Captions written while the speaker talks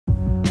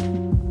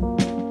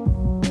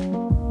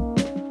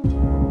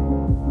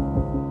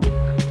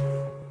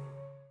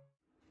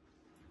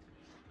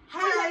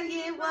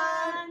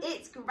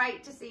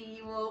great to see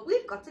you all.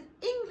 We've got an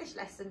English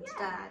lesson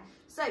today.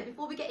 So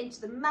before we get into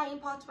the main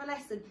part of our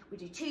lesson, we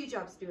do two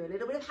jobs. We do a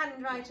little bit of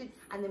handwriting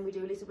and then we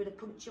do a little bit of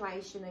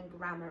punctuation and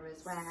grammar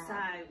as well. So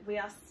we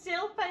are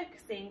still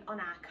focusing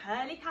on our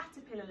curly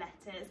caterpillar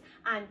letters,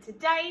 and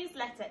today's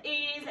letter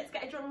is, let's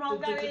get a drum roll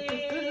going,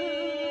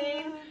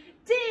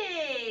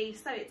 D.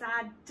 So it's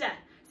our D.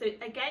 So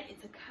again,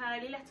 it's a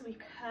curly letter, we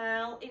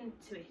curl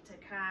into it,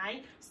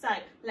 okay? So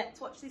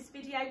let's watch this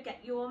video, get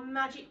your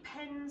magic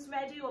pens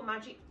ready or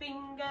magic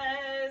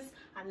fingers,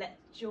 and let's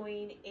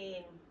join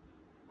in.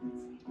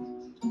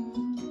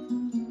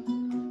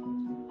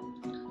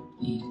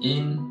 Lead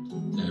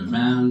in, go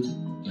round,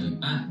 go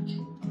back,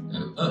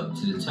 go up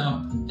to the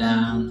top,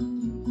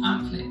 down,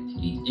 and flick.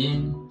 Lead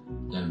in,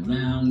 go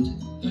round,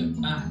 go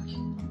back,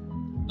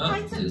 up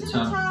Right to the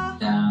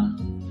top,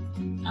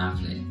 down, and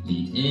flick.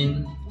 Lead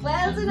in,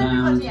 Well go done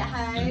round, everybody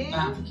at go home.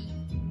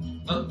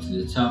 back, up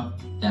to the top,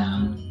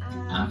 down,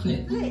 and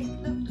flick. Flick,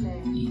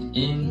 lovely. Lead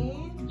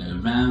in, go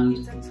round,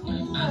 It's a go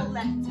tall back,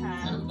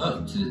 letter. go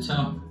up to the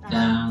top, That's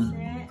down,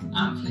 it.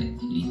 and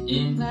flick. Lead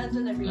in, Well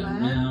done go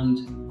everyone. round,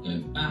 go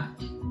back,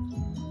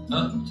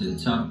 up to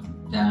the top,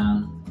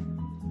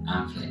 down,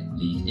 and flick.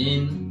 Lead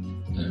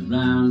in, go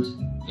round,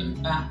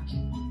 go back,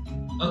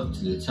 up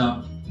to the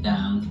top,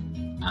 down,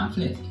 and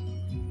flick.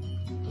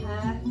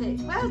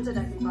 Perfect. Well done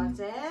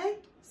everybody.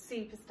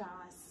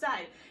 Superstars. So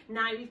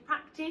now we've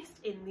practiced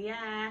in the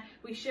air,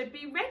 we should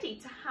be ready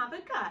to have a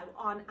go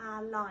on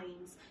our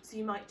lines. So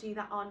you might do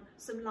that on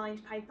some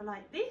lined paper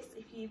like this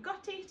if you've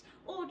got it,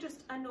 or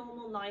just a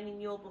normal line in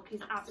your book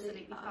is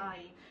absolutely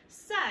fine.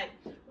 So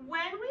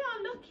when we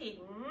are looking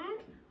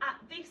at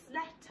this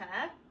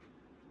letter,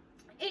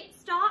 it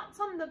starts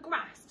on the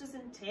grass,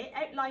 doesn't it?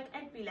 Like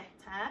every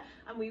letter,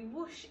 and we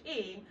whoosh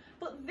in,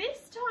 but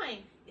this time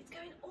it's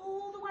going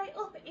all the way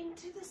up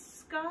into the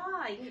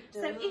sky.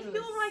 So if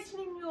you're writing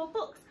in your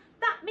books,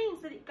 that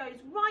means that it goes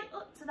right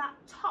up to that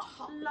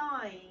top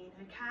line,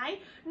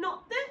 okay?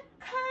 Not the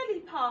curly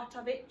part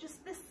of it,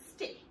 just the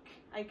stick,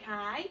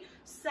 okay?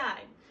 So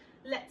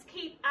let's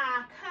keep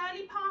our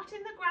curly part in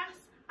the grass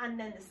and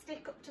then the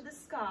stick up to the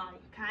sky,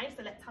 okay?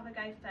 So let's have a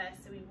go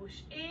first. So we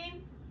whoosh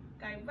in,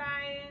 go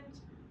round,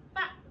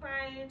 back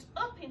round,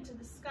 up into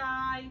the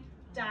sky,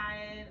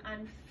 down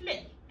and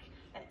flick.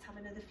 Let's have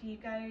another few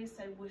goes.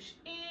 So whoosh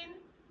in,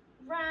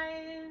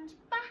 round,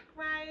 back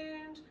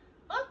round,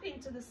 up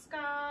into the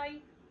sky,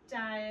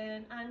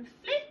 down and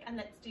flick. And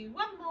let's do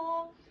one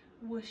more.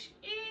 Whoosh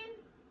in,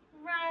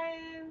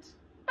 round,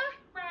 back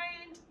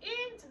round,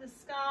 into the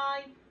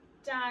sky,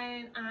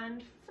 down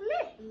and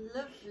flick.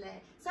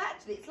 Lovely. So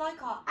actually it's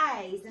like our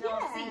A's and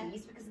our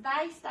C's because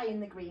they stay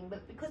in the green,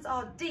 but because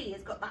our D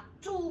has got that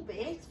tall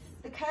bit,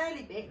 the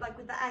curly bit, like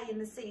with the A and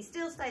the C,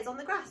 still stays on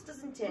the grass,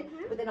 doesn't it?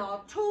 But then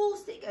our tall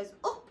stick goes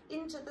up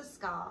into the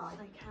sky.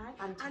 Okay.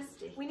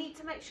 Fantastic. And we need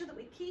to make sure that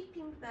we're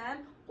keeping them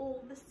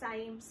all the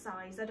same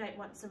size. I don't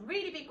want some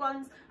really big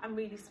ones and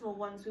really small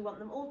ones. We want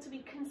them all to be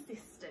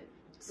consistent.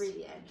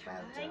 Brilliant.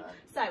 Well Okay. done.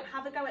 So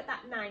have a go at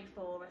that now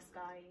for us,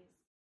 guys.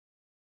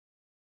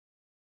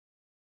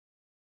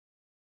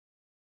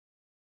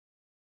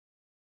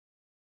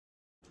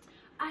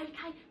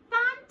 Okay,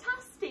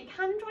 fantastic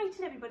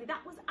handwriting, everybody.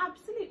 That was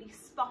absolutely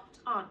spot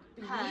on.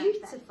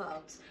 Beautiful.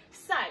 Perfect.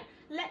 So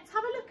let's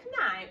have a look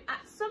now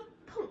at some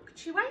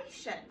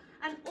punctuation,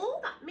 and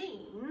all that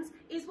means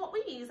is what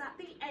we use at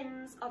the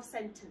ends of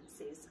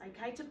sentences,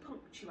 okay, to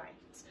punctuate,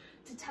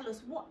 to tell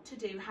us what to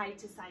do, how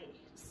to say it.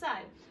 So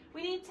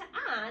we need to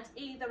add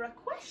either a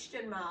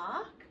question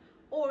mark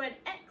or an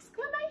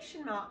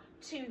exclamation mark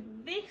to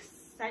this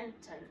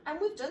sentence. And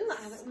we've done that,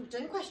 haven't we? We've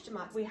done question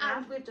marks. We have.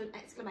 And we've done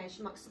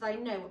exclamation marks, so they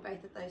know what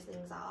both of those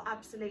things are.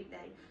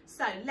 Absolutely.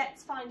 So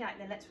let's find out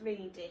then, let's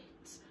read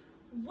it.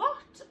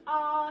 What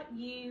are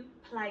you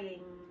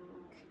playing?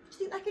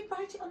 Do you think they could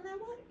write it on their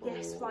whiteboard?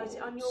 Yes, write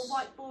it on your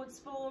whiteboards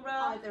for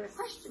us. Either a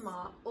question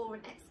mark or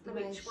an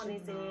exclamation mark. Which one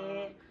is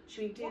it?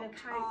 Should we do a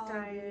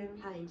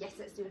countdown? Yes,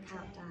 let's do a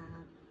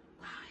countdown.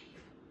 5,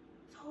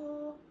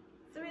 4,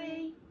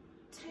 3,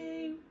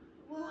 2,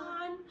 1.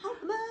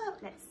 Hold them up.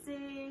 Let's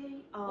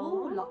see.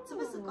 Oh, lots of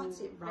us have got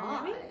it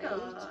right. Very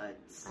good.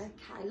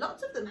 Okay,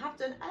 lots of them have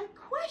done a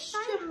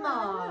question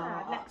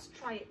mark. Let's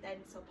try it then.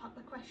 So pop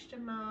the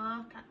question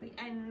mark at the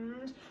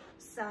end.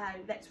 So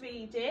let's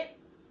read it.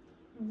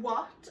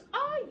 What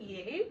are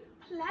you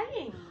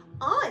playing?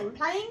 I'm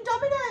playing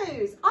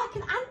dominoes. I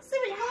can answer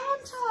it,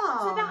 can't I?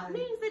 So that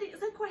means that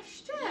it's a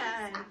question.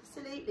 Yes,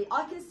 absolutely.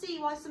 I can see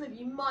why some of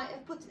you might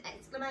have put an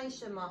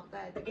exclamation mark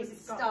there because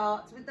it got-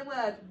 starts with the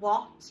word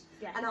what,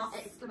 Yes. and our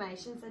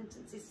exclamation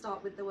sentences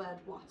start with the word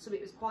what. So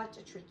it was quite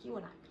a tricky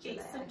one actually.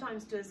 It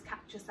sometimes does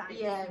catch us out,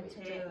 Yeah, doesn't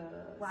it it?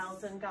 does. Well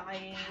done,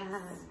 guys.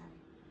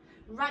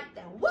 Right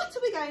then, what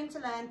are we going to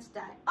learn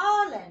today?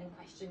 Our learning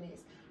question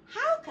is,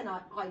 how can I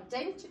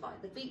identify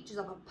the features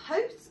of a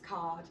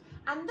postcard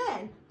and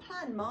then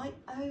plan my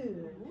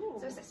own? Ooh.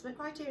 So assessment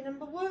criteria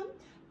number 1,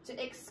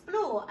 to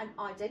explore and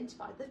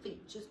identify the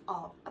features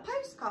of a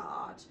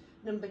postcard.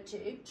 Number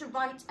 2, to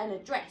write an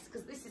address,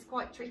 because this is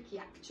quite tricky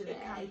actually.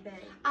 It can be.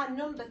 And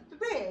number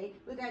 3,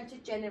 we're going to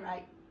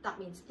generate, that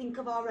means think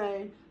of our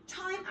own,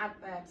 time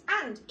adverbs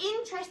and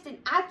interesting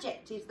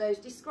adjectives, those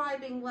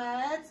describing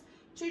words,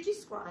 to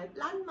describe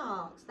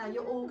landmarks. Now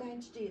you're all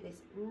going to do this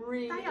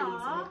really easily.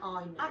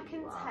 I know I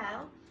can you are.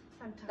 tell.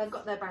 Fantastic. They've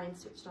got their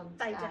brains switched on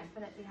today. They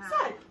definitely have.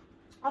 So,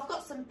 I've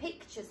got some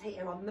pictures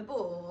here on the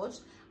board.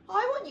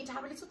 I want you to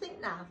have a little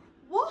think now.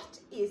 What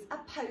is a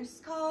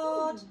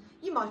postcard?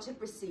 You might have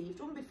received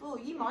one before.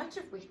 You might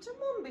have written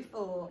one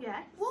before.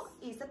 Yes. What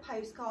is a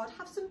postcard?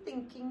 Have some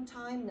thinking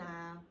time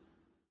now.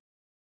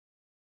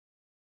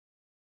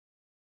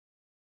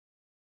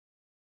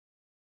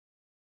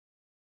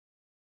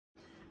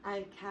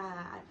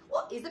 Okay.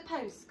 What is a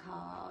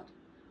postcard?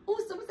 Oh,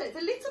 someone said it's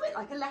a little bit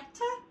like a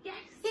letter. Yes.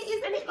 It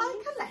is a bit like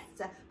a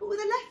letter, but with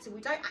a letter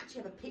we don't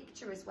actually have a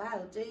picture as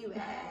well, do we?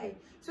 No.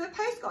 So a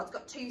postcard's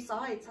got 2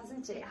 sides,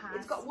 hasn't it? It has.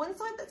 It's got one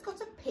side that's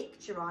got a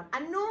picture on,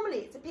 and normally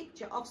it's a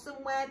picture of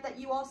somewhere that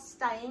you are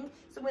staying,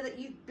 somewhere that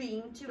you've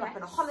been to, like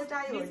on a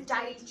holiday or a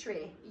day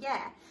trip.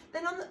 Yeah.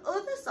 Then on the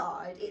other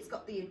side, it's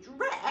got the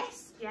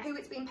address, who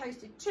it's been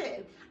posted to,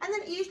 and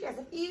then it usually has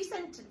a few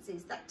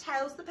sentences that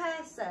tells the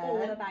person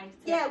all about it.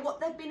 Yeah, what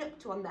they've been up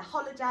to on their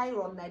holiday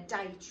or on their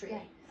day trip.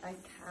 Yes.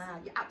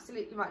 Okay, you're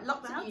absolutely right.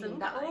 Lots Well of you done, knew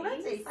that guys.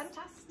 already.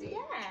 Fantastic.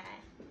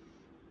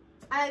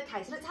 Yeah.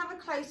 Okay, so let's have a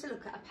closer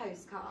look at a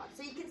postcard.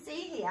 So you can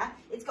see here,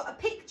 it's got a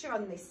picture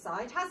on this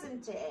side,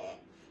 hasn't it?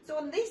 So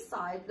on this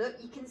side, look,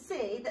 you can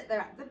see that they're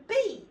at the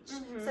beach.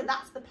 So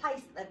that's the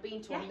place that they've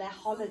been to on their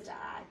holiday.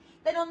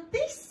 Then on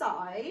this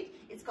side,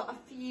 it's got a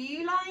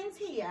few lines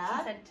here.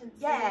 Some sentences.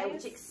 Yeah,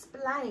 which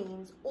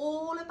explains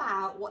all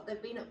about what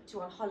they've been up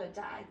to on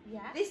holiday. Yeah.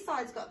 This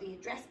side's got the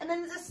address, and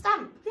then there's a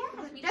stamp. Yeah.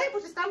 Because if you don't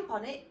put a stamp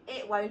on it,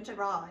 it won't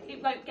arrive.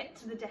 It won't get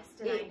to the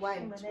destination. It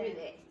won't, will will it?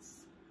 it?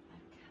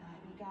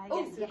 Okay.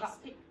 Oh, Yes, we've got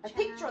a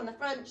picture on the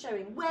front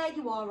showing where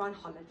you are on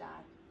holiday.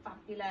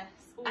 Fabulous.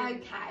 Ooh.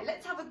 Okay,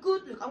 let's have a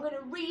good look. I'm going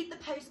to read the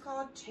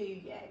postcard to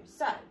you.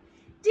 So,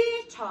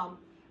 dear Tom,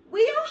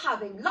 we are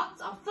having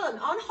lots of fun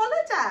on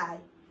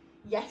holiday.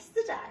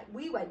 Yesterday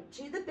we went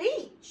to the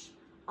beach.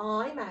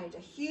 I made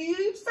a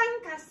huge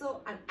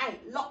sandcastle and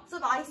ate lots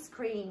of ice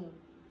cream.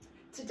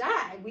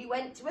 Today we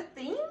went to a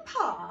theme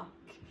park.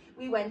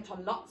 We went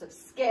on lots of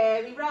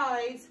scary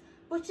rides,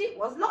 but it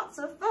was lots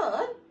of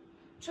fun.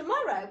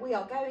 Tomorrow we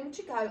are going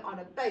to go on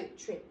a boat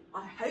trip.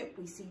 I hope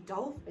we see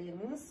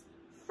dolphins.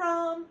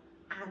 From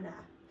Anna.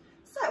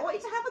 So I want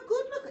you to have a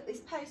good look at this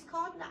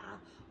postcard now.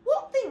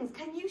 What things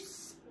can you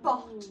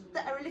spot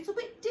that are a little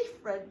bit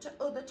different to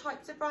other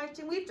types of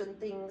writing? We've done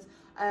things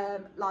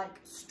like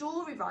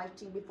story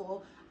writing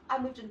before,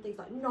 and we've done things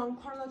like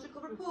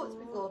non-chronological reports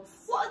before.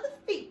 What are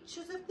the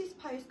features of this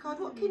postcard?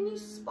 What can you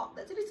spot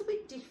that's a little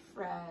bit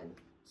different?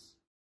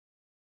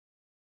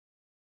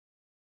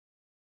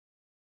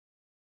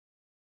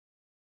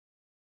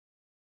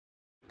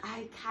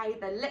 Okay,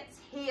 then let's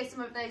hear some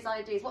of those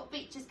ideas. What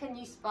features can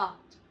you spot?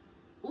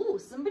 Oh,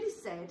 somebody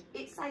said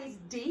it says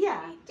dear.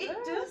 It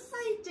does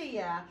say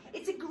dear.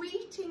 It's a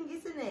greeting,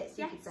 isn't it?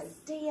 So you could say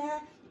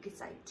dear, you could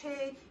say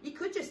to, you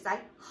could just say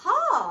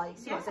hi.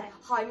 So you might say,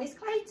 hi Miss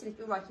Clayton, if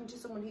you're writing to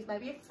someone who's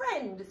maybe a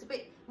friend. It's a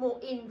bit more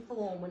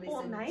informal, isn't it?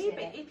 Or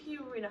maybe if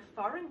you were in a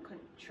foreign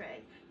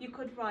country, you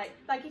could write,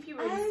 like if you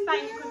were in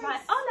Spain, you could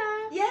write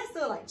hola. Yes,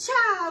 or like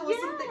ciao or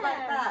something like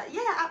that.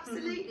 Yeah,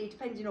 absolutely,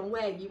 depending on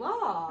where you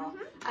are.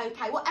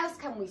 Okay, what else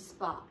can we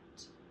spot?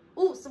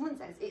 Oh, someone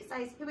says, it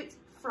says who it's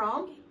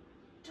from.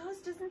 It does,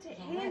 doesn't it?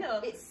 Yeah. Here,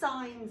 look. It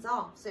signs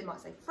off. So it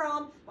might say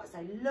from, might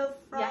say love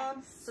from.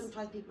 Yes.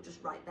 Sometimes people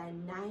just write their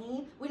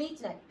name. We need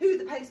to know who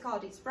the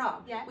postcard is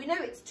from. Yeah. We know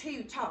it's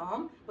to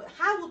Tom, but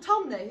how will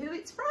Tom know who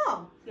it's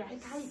from? Yes.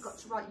 Okay, you've got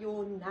to write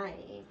your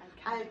name.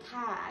 Okay.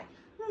 Okay.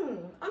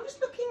 I'm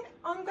just looking,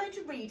 I'm going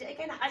to read it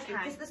again actually,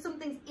 because there's some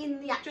things in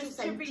the actual just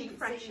to sentences.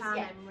 refresh our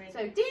memory.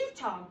 So, dear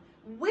Tom,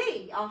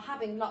 we are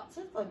having lots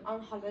of fun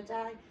on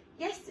holiday.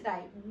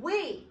 Yesterday,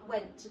 we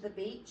went to the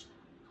beach.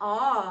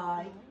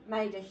 I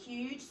made a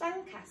huge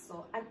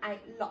sandcastle and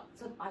ate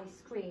lots of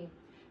ice cream.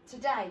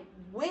 Today,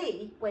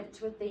 we went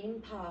to a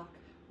theme park.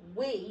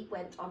 We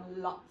went on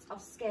lots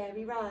of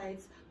scary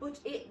rides, but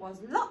it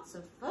was lots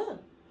of fun.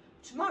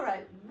 Tomorrow,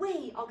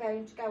 we are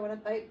going to go on a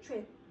boat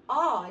trip.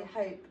 I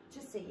hope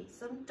to see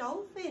some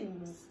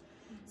dolphins.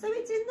 So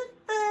it's in the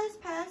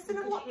first person,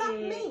 and what that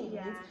means,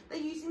 they're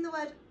using the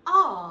word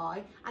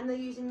I and they're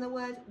using the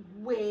word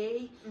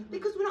we,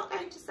 because we're not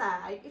going to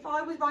say, if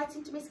I was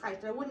writing to Miss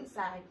Clayton, I wouldn't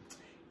say,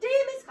 dear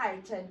Miss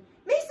Clayton,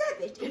 Miss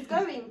Evitt is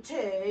going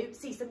to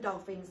see some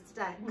dolphins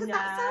today, because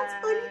that sounds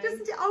funny,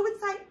 doesn't it? I would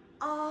say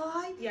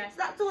I. Yes. So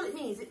that's all it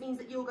means. It means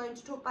that you're going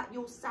to talk about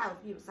yourself.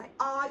 You would say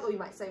I, or you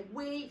might say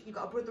we if you've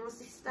got a brother or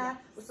sister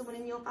or someone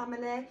in your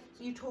family.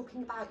 So you're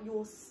talking about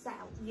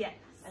yourself. Yes.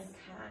 Okay.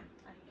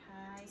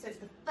 Okay. So it's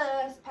the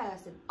first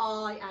person,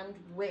 I and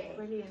we.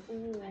 Brilliant.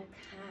 Ooh. Okay.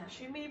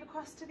 Should we move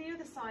across to the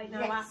other side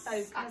now? Yes, our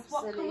focus.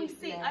 What can we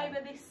see absolutely.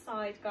 over this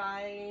side,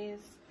 guys?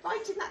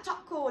 Right in that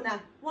top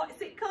corner.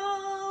 What's it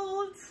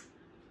called?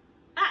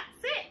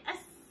 That's it, a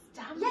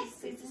stamp.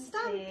 Yes, it's a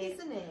stamp,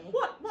 isn't it?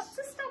 What's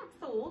a stamp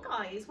for,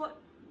 guys? What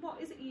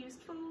is it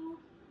used for?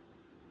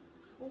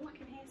 Oh, I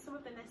can hear some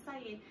of them. They're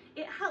saying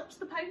it helps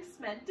the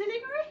postman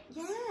deliver it.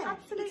 Yeah,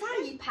 absolutely. It's how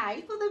you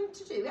pay for them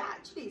to do it,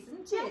 actually,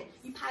 isn't it? Yes.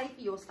 You pay for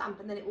your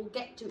stamp and then it will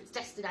get to its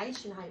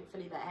destination,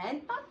 hopefully,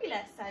 then.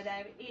 Fabulous. So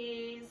there it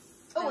is.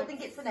 Oh, I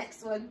think it's the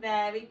next one.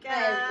 There we go.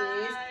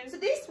 There it is. So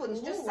this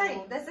one's just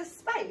saying there's a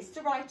space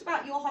to write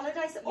about your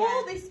holiday. So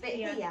all this bit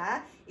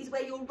here is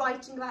where you're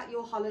writing about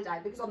your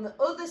holiday, because on the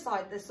other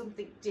side there's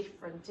something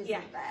different,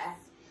 isn't there?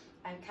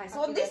 Okay,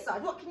 so on this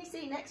side, what can you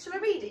see next? Shall I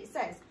read it? It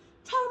says,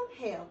 Tom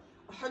Hill,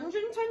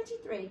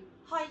 123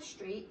 High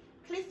Street,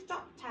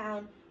 Clifftop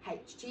Town,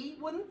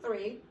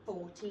 HT1340W.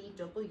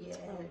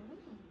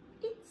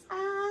 It's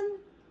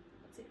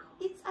What's it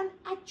called? It's an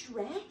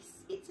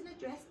address. It's an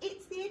address.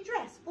 It's the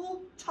address for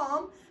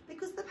Tom,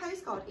 because the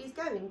postcard is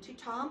going to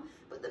Tom,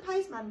 but the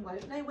postman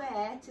won't know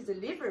where to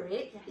deliver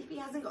it if he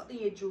hasn't got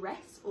the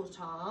address for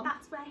Tom.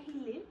 That's where he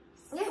lives.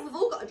 Yeah, we've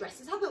all got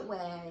addresses, haven't we?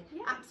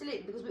 Yeah.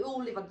 Absolutely, because we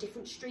all live on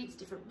different streets,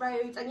 different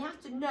roads, and you have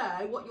to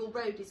know what your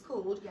road is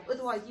called. Yes.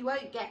 Otherwise, you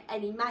won't get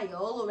any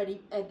mail or any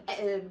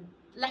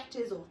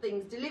letters or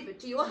things delivered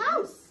to your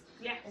house.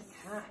 Yes.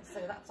 Okay,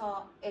 so that's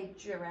our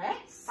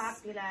address.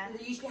 Fabulous. And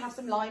they usually have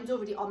some lines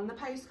already on the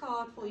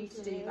postcard for you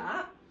to do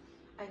that.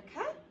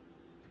 Okay.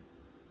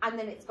 And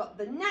then it's got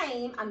the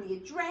name and the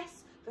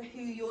address for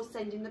who you're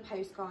sending the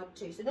postcard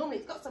to. So normally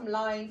it's got some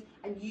lines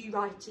and you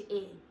write it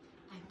in.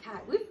 Okay,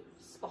 we've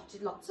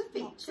spotted lots of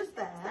features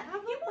there,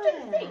 haven't we? You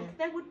wouldn't think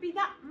there would be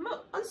that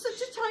much. On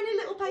such a tiny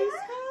little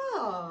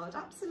postcard.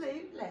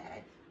 Absolutely.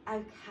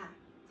 Okay.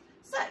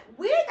 So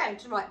we're going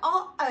to write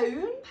our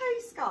own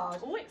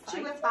postcard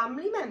to a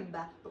family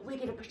member, but we're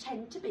going to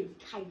pretend to be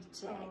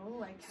Katie.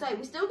 Oh, okay. So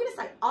we're still going to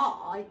say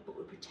I, but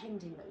we're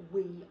pretending that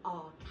we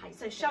are Katie.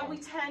 So shall we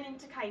turn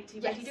into Katie?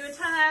 Yes. Ready to do a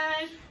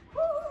turn?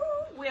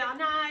 Woo! We are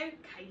now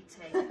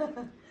Katie.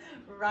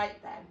 Right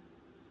then.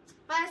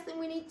 First thing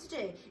we need to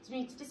do is we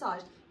need to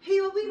decide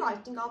who are we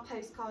writing our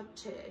postcard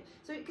to.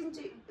 So it can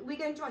do. We're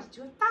going to write it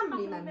to a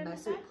family member.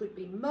 So it could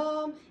be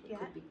mum, it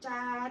could be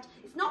dad.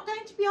 It's not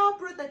going to be our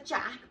brother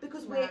Jack,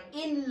 because we're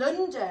in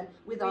London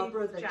with our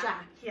brother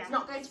Jack. Yes. It's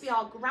not going to be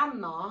our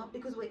grandma,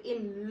 because we're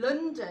in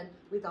London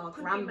with our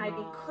grandma. Could be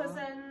maybe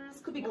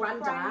cousins. Could be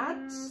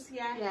granddads.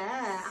 Yes.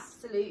 Yeah,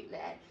 absolutely.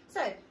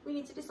 So we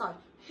need to decide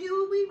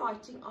who are we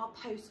writing our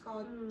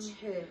postcard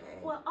to.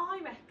 Well, I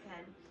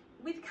reckon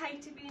with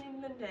Katie being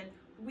in London,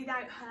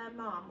 without her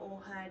mum or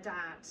her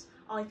dad,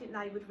 I think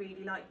they would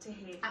really like to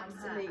hear from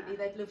her. Absolutely,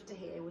 they'd love to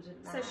hear,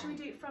 wouldn't they? So should we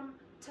do it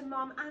to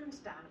mum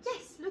and dad?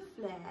 Yes,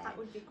 lovely. That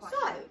would be quite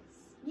nice. So,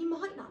 you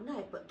might not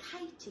know, but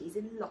Katie's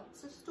in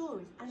lots of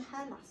stories, and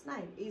her last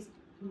name is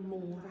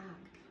Morag.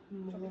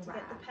 Morag. To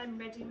get the pen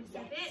ready, Miss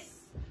Edith.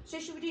 So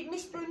should we do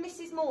Mr. and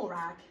Mrs.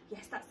 Morag?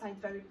 Yes, that sounds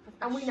very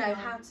professional. And we know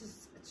how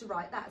to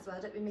write that as well,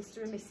 don't we?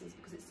 Mr. and Mrs.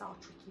 because it's our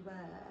tricky word.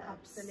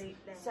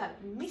 Absolutely. So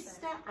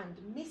Mr. and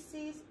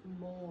Mrs.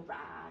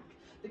 Morag,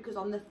 because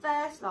on the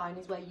first line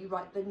is where you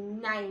write the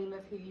name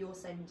of who you're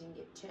sending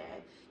it to.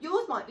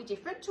 Yours might be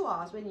different to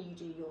ours when you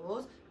do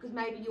yours, because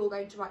maybe you're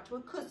going to write to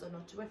a cousin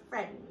or to a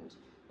friend.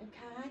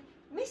 Okay,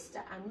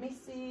 Mr. and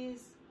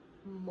Mrs.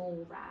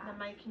 Morag. I'm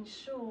making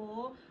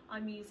sure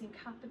I'm using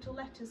capital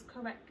letters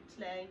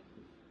correctly.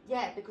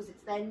 Yeah, because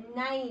it's their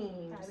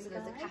name. So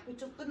there's a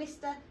capital for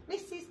Mr,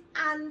 Mrs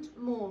and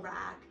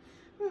Morag.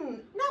 No,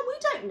 we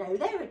don't know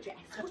their address,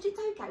 but it's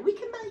okay. We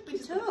can make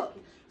it up.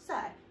 So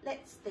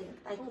let's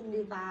think. They could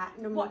live at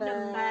number... What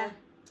number?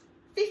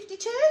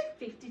 52?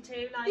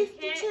 52, like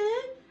 52.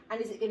 it.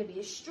 And is it going to be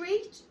a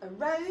street, a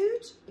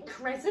road, a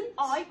crescent?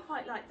 I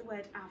quite like the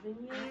word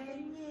avenue.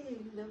 Avenue,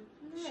 lovely.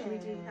 Should we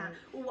do that?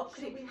 Or what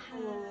could it be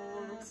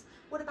called?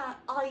 What about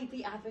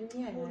Ivy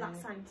Avenue? Oh,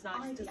 that sounds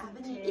nice, Ivy doesn't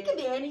Avenue. it? It can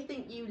be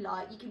anything you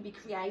like. You can be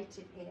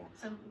creative here.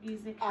 So I'm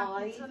using a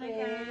capital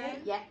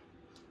again. Yeah,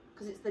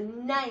 because it's the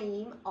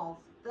name of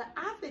the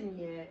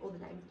avenue, or the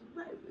name of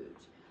the road.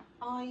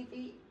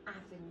 Ivy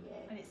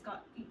Avenue. And it's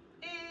got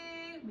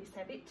Miss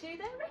Ebbit to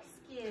the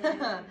rescue.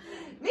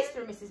 Mr.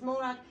 and Mrs.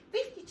 Morag,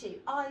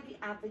 52 Ivy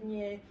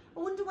Avenue. I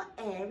wonder what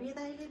area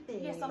they live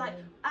in. Yes, so like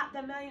at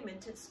the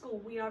moment at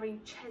school we are in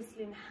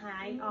Cheslin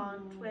Hay,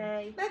 aren't we?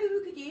 Maybe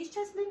we could use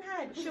Cheslin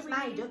Hay, because it's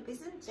made up,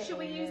 isn't it? Should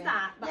we use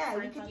that? Yeah,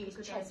 we could use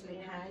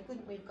Cheslin Hay,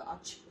 couldn't we? We've got our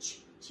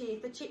cheer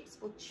for chips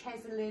for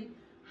Cheslin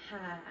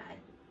Hay.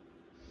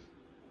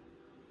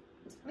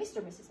 Mr.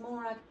 and Mrs.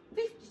 Morag,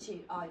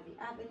 52 Ivy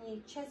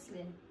Avenue,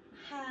 Cheslin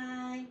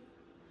Hay.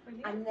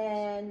 Brilliant. And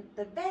then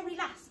the very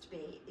last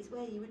bit is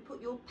where you would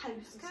put your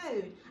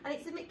postcode, and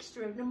it's a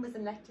mixture of numbers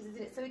and letters, isn't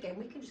it? So again,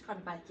 we can just kind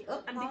of make it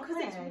up. And because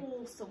it's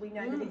Walsall, we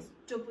know that it's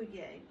W.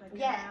 Okay.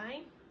 Yeah.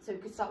 So we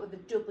could start with a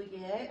W,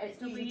 and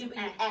it's usually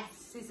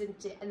WS,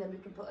 isn't it? And then we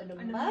can put a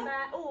number.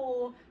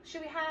 Or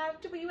should we have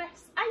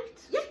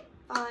WS8? Yeah,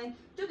 fine.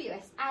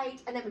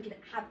 WS8, and then we can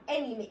have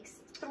any mix.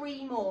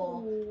 3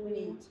 more. Ooh. We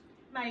need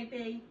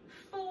maybe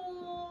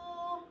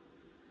 4.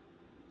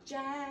 J.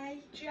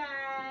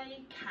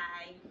 J.K.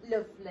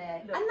 Lovely.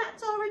 And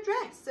that's our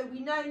address, so we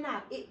know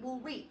now it will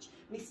reach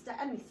Mr.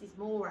 and Mrs.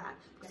 Morag,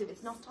 because if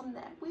it's not on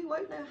there, we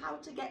won't know how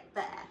to get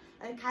there.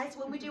 Okay,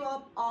 so when we do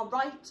our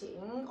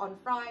writing on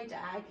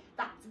Friday,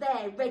 that's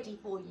there ready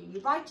for you.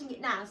 You're writing it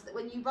now so that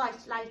when you write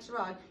later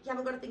on, you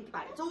haven't got to think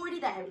about it. It's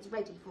already there, it's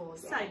ready for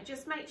you. So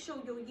just make sure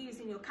you're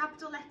using your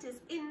capital letters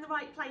in the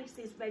right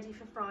places, ready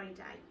for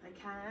Friday,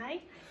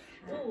 okay?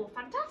 Oh,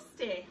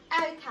 fantastic.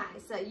 Okay,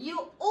 so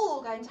you're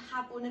all going to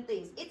have one of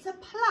these. It's a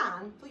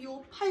plan for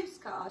your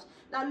postcard.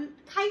 Now,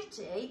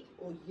 Katie,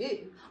 or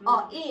you,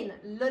 are in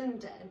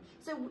London.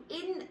 So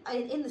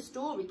in the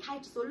story,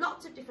 Katie saw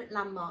lots of different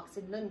landmarks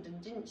in London,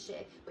 didn't she?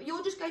 But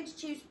you're just going to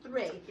choose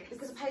 3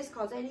 because a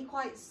postcard's only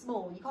quite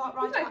small. You can't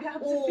write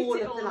out all of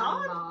the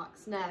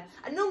landmarks. No.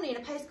 And normally in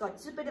a postcard,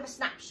 it's a bit of a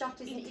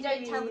snapshot, isn't it? You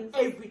don't tell them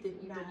everything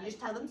you've done, you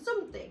just tell them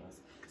some things.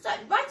 So,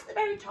 right at the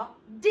very top,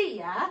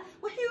 dear,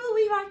 well, who are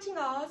we writing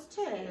ours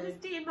to? It was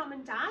dear Mum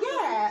and Dad.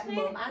 Yeah,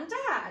 Mum and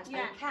Dad.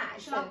 Yeah. Okay.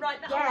 Shall I write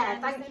that on? Yeah,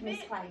 thank you, Miss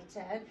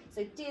Clayton.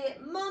 So, dear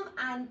Mum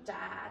and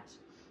Dad.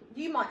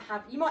 You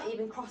might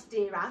even cross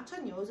dear out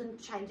on yours and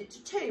change it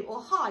to 2,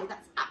 or hi,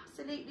 that's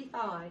absolutely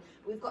fine.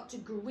 We've got to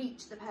greet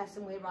the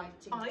person we're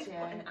writing to. I've put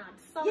an ad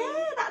sign.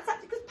 Yeah, that's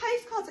actually, because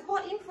postcards are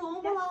quite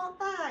informal, aren't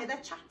they?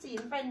 They're chatty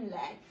and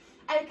friendly.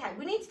 Okay,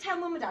 we need to tell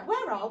Mum and Dad,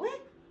 where are we?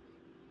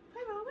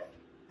 Where are we?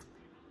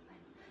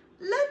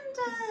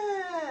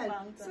 London!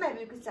 Well so maybe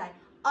we could say,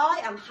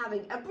 I am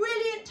having a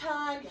brilliant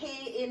time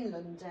here in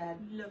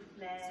London.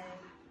 Lovely.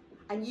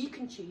 And you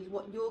can choose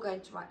what you're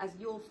going to write as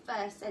your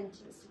first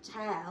sentence to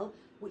tell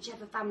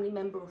whichever family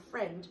member or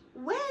friend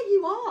where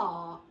you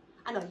are.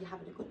 And are you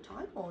having a good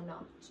time or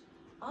not?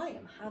 I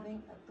am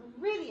having a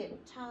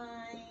brilliant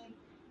time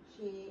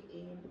here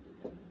in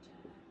London.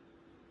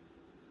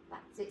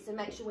 That's it. So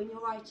make sure when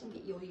you're writing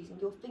it, you're using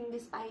your finger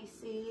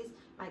spaces.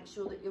 Make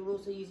sure that you're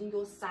also using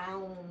your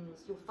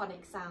sounds, your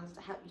phonic sounds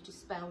to help you to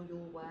spell your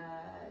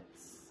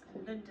words.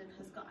 And London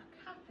has got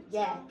a capital.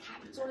 Yeah,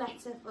 capital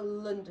letter for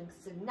London, because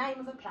it's the name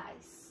of a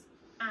place.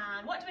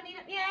 And what do we need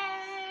at the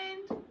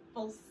end?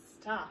 Full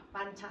stop.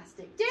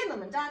 Fantastic. Dear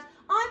Mum and Dad,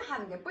 I'm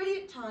having a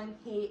brilliant time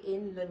here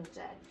in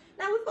London.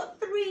 Now we've got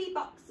 3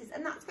 boxes,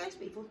 and that's going to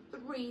be for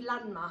 3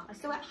 landmarks. Okay.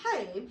 So at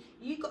home,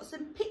 you've got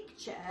some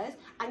pictures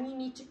and you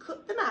need to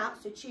cut them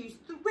out. So choose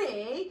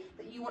 3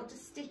 that you want to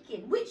stick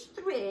in. Which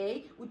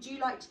 3 would you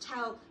like to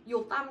tell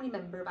your family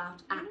member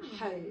about at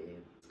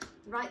home?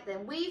 Right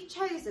then, we've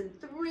chosen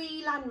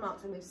 3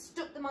 landmarks and we've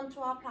stuck them onto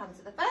our plan.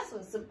 So the first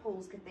one's St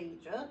Paul's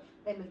Cathedral,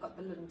 then we've got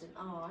the London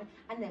Eye,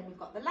 and then we've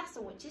got the last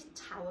one, which is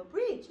Tower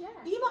Bridge. Yeah.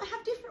 You might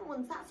have different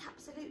ones, that's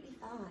absolutely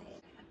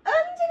fine.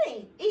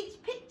 Underneath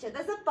each picture,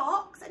 there's a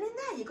box, and in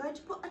there you're going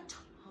to put a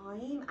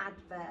time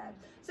adverb.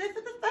 So for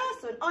the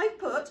first one, I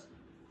put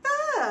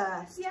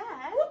first.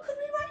 Yeah. What could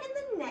we write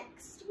in the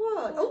next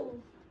one?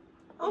 Oh,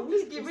 I've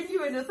just given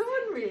you another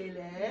one, really.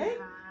 Yeah.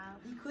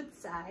 You could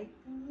say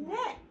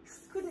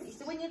next, couldn't you?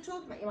 So when you're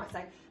talking about it, you might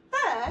say,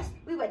 first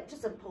we went to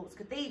St Paul's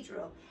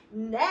Cathedral.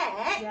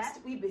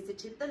 Next we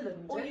visited the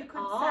London Eye. Or you could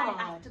say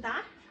after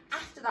that.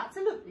 After that's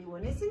a lovely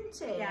one,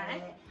 isn't it? Yeah.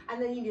 And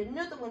then you need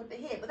another one for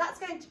here, but that's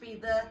going to be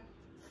the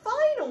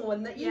final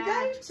one that you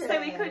go to.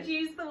 So we could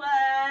use the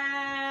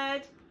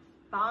word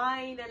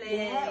finally.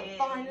 Yeah,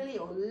 finally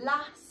or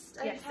last.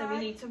 Okay. Yes, so we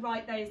need to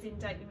write those in,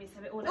 don't we, Miss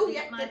Emmett? Oh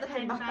yeah, get the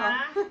pen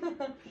back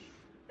on.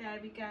 There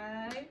we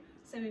go.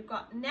 So we've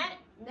got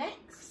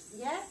next,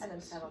 yeah, and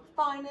then so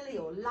finally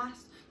or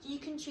last. You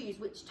can choose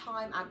which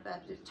time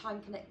adverb, which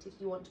time connective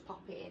you want to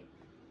pop in.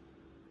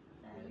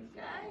 There we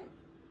go.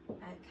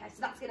 Okay, so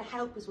that's going to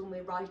help us when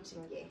we're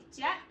writing it.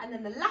 Yeah. And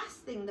then the last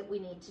thing that we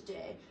need to do,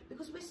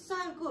 because we're so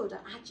good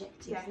at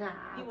adjectives now,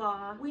 you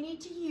are. we need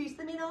to use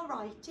them in our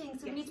writing.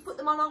 So we need to put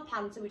them on our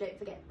plan so we don't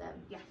forget them.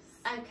 Yes.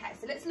 Okay,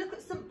 so let's look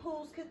at St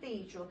Paul's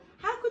Cathedral.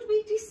 How could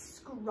we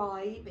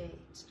describe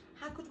it?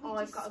 How could we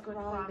I've got a good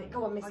one.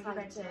 Go on, Miss Are you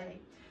Clayton.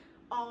 ready?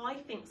 I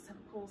think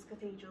St Paul's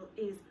Cathedral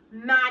is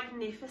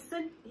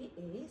magnificent. It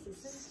is,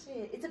 isn't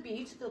it? It's a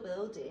beautiful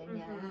building,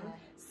 yeah.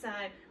 So,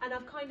 and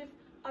I've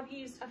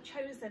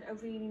chosen a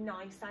really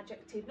nice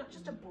adjective, not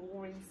just a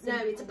boring simple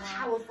No, it's a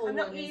powerful one. I'm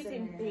not one,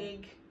 using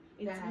big,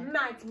 it's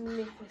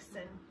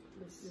magnificent.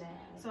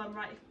 So I'm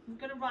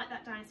going to write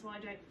that down so I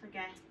don't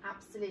forget.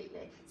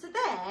 Absolutely. So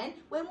then,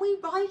 when we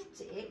write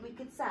it, we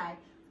could say,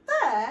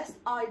 first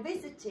I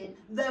visited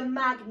the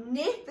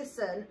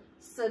magnificent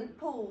St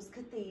Paul's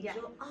Cathedral. Yes.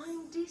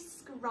 I'm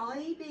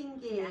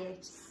describing it.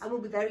 Yes. And we'll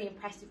be very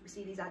impressed if we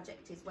see these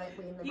adjectives, won't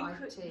we, in the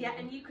writing. Yeah,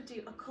 and you could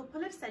do a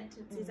couple of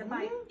sentences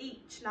about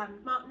each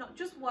landmark, not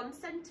just one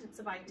sentence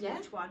about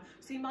each one.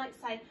 So you might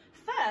say,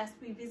 first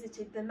we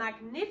visited the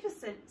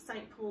magnificent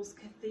St Paul's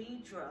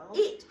Cathedral.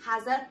 It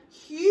has a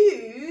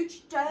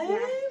huge dome.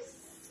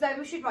 Yes. So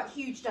we should write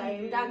huge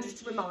dome down just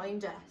to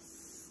remind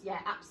us. Yeah,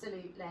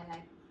 absolutely.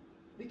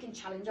 We can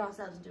challenge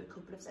ourselves and do a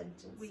couple of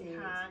sentences. We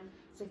can.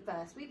 So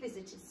first, we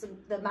visited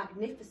the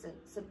magnificent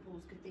St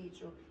Paul's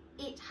Cathedral.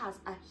 It has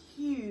a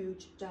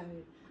huge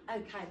dome.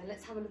 Okay, then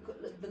let's have a look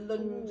at the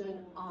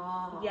London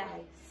Eye. Yes.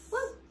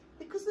 Well,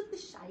 because of the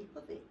shape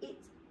of it,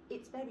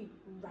 it's very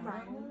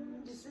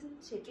round,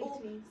 isn't it? Or,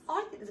 It is.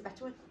 I think there's a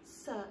better word,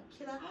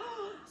 circular.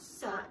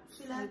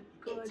 Circular.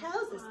 Good It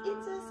tells us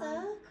it's a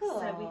circle.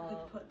 So we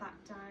could put that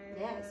down.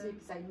 Yeah, so we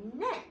could say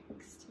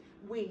next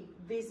we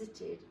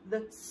visited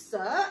the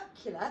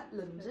circular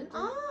London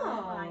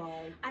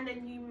Eye. And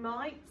then you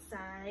might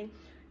say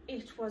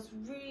it was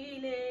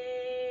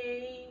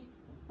really,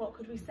 what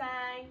could we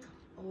say?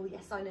 Oh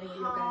yes, I know where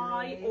you're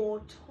High going.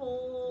 or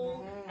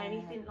tall, Yeah.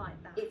 anything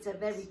like that. It's a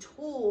very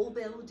tall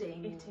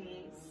building. It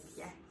is.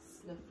 Yes,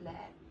 lovely.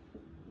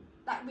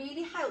 That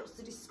really helps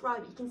to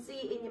describe it. You can see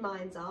it in your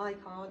mind's eye,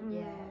 can't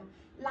you?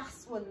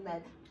 Last one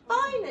then.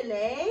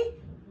 Finally,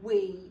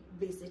 we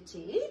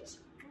visited.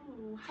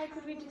 Ooh, how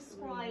could we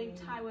describe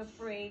Tower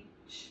Bridge?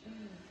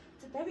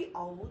 It's a very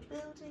old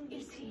building,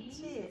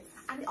 isn't it?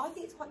 And I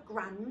think it's quite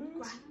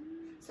grand.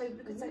 So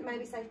we could say,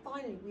 maybe say,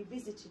 finally, we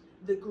visited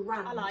the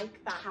grand I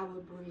like that. Tower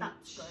Bridge.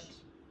 That's good.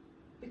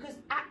 Because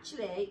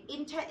actually, in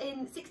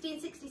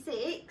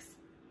 1666,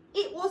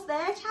 it was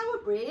their Tower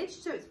Bridge,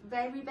 so it's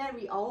very,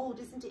 very old,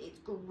 isn't it? It's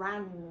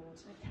grand.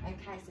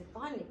 Okay, so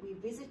finally, we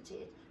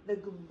visited the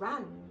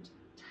grand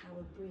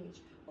Tower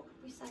Bridge. What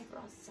could we say for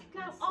our second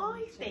Now,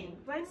 I think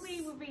when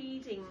we were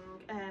reading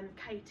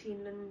Katie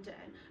in London,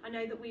 I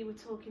know that we were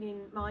talking in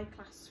my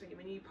classroom,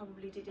 and you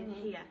probably did in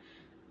here,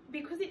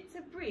 because it's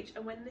a bridge,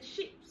 and when the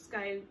ships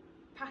go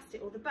past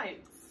it, or the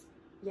boats,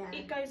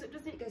 it goes up,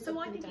 doesn't it? So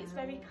I think it's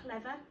very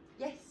clever.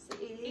 Yes,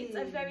 it is. It's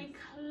a very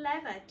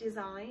clever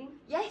design.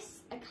 Yes,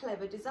 a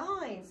clever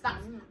design. So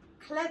that's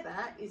clever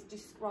is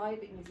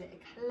describing, is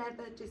it? A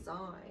clever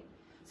design.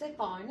 So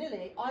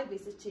finally, I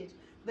visited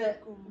the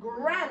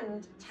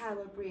Grand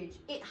Tower Bridge.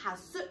 It has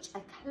such a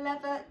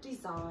clever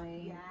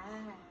design.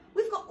 Yeah.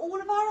 We've got all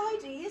of our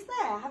ideas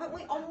there, haven't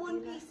we, on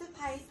one piece of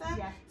paper?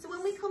 Yes. So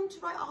when we come to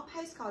write our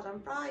postcard on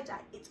Friday,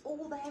 it's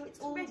all there,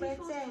 it's all ready.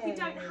 We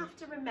don't have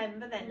to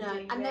remember then, No, do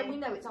we? and then we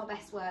know it's our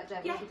best work,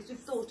 don't we? Yes. Because we've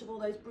thought of all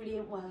those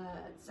brilliant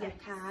words, Yes.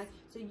 okay?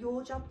 So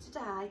your job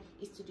today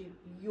is to do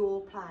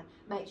your plan.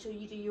 Make sure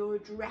you do your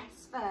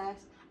address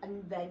first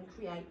and then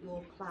create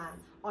your plan.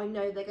 I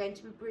know they're going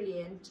to be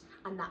brilliant,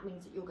 and that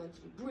means that you're going to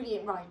do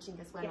brilliant writing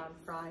as well on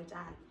Friday.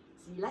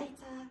 See you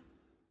later.